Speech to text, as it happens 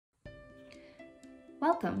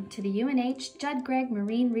Welcome to the UNH Judd Gregg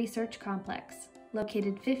Marine Research Complex,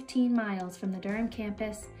 located 15 miles from the Durham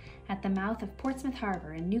campus at the mouth of Portsmouth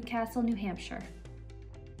Harbor in Newcastle, New Hampshire.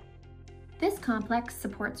 This complex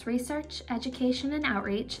supports research, education, and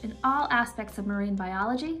outreach in all aspects of marine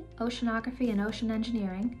biology, oceanography, and ocean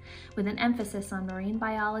engineering, with an emphasis on marine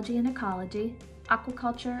biology and ecology,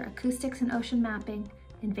 aquaculture, acoustics and ocean mapping,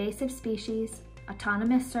 invasive species,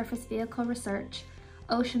 autonomous surface vehicle research,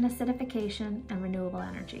 ocean acidification, and renewable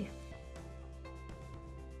energy.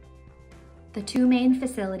 The two main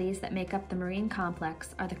facilities that make up the marine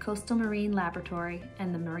complex are the Coastal Marine Laboratory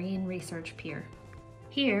and the Marine Research Pier.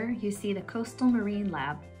 Here you see the Coastal Marine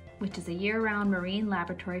Lab, which is a year-round marine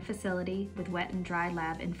laboratory facility with wet and dry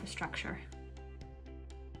lab infrastructure.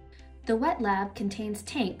 The wet lab contains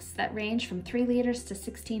tanks that range from 3 liters to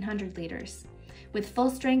 1,600 liters. With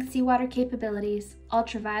full-strength seawater capabilities,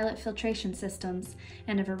 ultraviolet filtration systems,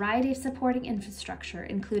 and a variety of supporting infrastructure,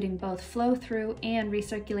 including both flow-through and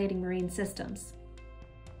recirculating marine systems.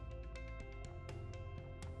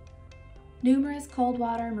 Numerous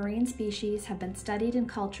cold-water marine species have been studied and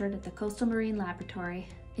cultured at the Coastal Marine Laboratory,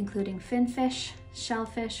 including finfish,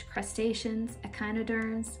 shellfish, crustaceans,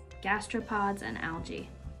 echinoderms, gastropods, and algae.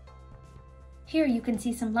 Here you can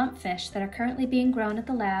see some lumpfish that are currently being grown at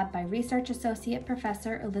the lab by Research Associate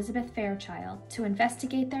Professor Elizabeth Fairchild to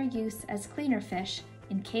investigate their use as cleaner fish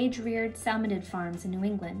in cage-reared salmonid farms in New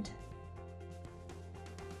England.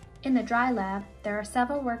 In the dry lab, there are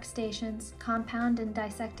several workstations, compound and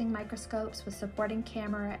dissecting microscopes with supporting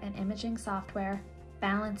camera and imaging software,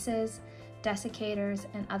 balances, desiccators,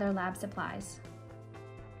 and other lab supplies.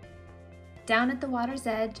 Down at the water's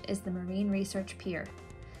edge is the Marine Research Pier.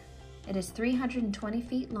 It is 320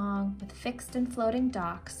 feet long with fixed and floating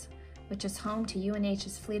docks, which is home to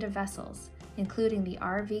UNH's fleet of vessels, including the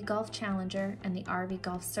RV Gulf Challenger and the RV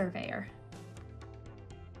Gulf Surveyor.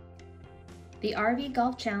 The RV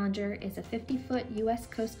Gulf Challenger is a 50-foot U.S.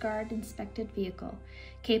 Coast Guard inspected vehicle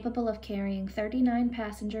capable of carrying 39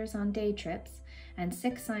 passengers on day trips and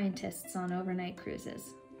 6 scientists on overnight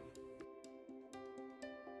cruises.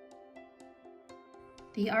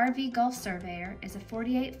 The RV Gulf Surveyor is a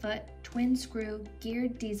 48-foot, twin-screw,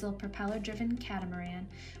 geared diesel propeller-driven catamaran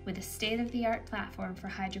with a state-of-the-art platform for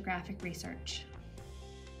hydrographic research.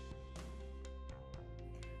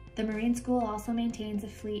 The Marine School also maintains a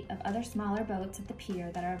fleet of other smaller boats at the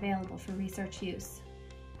pier that are available for research use.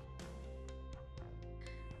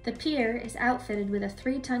 The pier is outfitted with a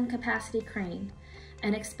 3-ton capacity crane,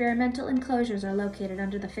 and experimental enclosures are located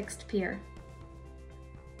under the fixed pier.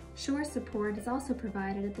 Shore support is also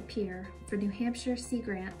provided at the pier for New Hampshire Sea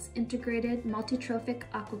Grant's integrated multi-trophic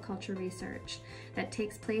aquaculture research that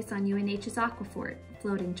takes place on UNH's Aquafort,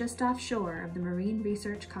 floating just offshore of the Marine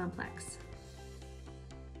Research Complex.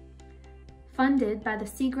 Funded by the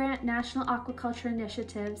Sea Grant National Aquaculture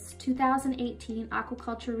Initiative's 2018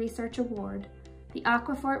 Aquaculture Research Award, the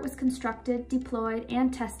Aquafort was constructed, deployed,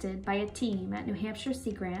 and tested by a team at New Hampshire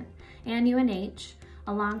Sea Grant and UNH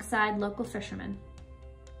alongside local fishermen.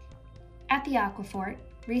 At the Aquafort,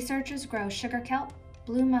 researchers grow sugar kelp,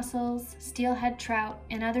 blue mussels, steelhead trout,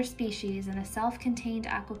 and other species in a self-contained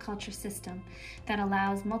aquaculture system that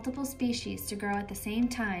allows multiple species to grow at the same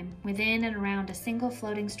time within and around a single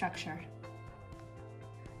floating structure.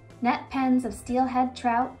 Net pens of steelhead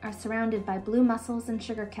trout are surrounded by blue mussels and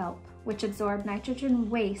sugar kelp, which absorb nitrogen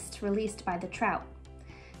waste released by the trout.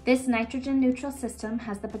 This nitrogen-neutral system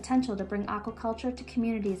has the potential to bring aquaculture to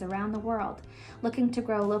communities around the world, looking to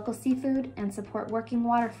grow local seafood and support working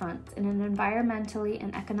waterfronts in an environmentally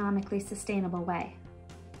and economically sustainable way.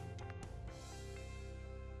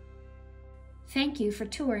 Thank you for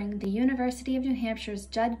touring the University of New Hampshire's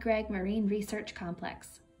Judd Gregg Marine Research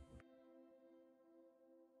Complex.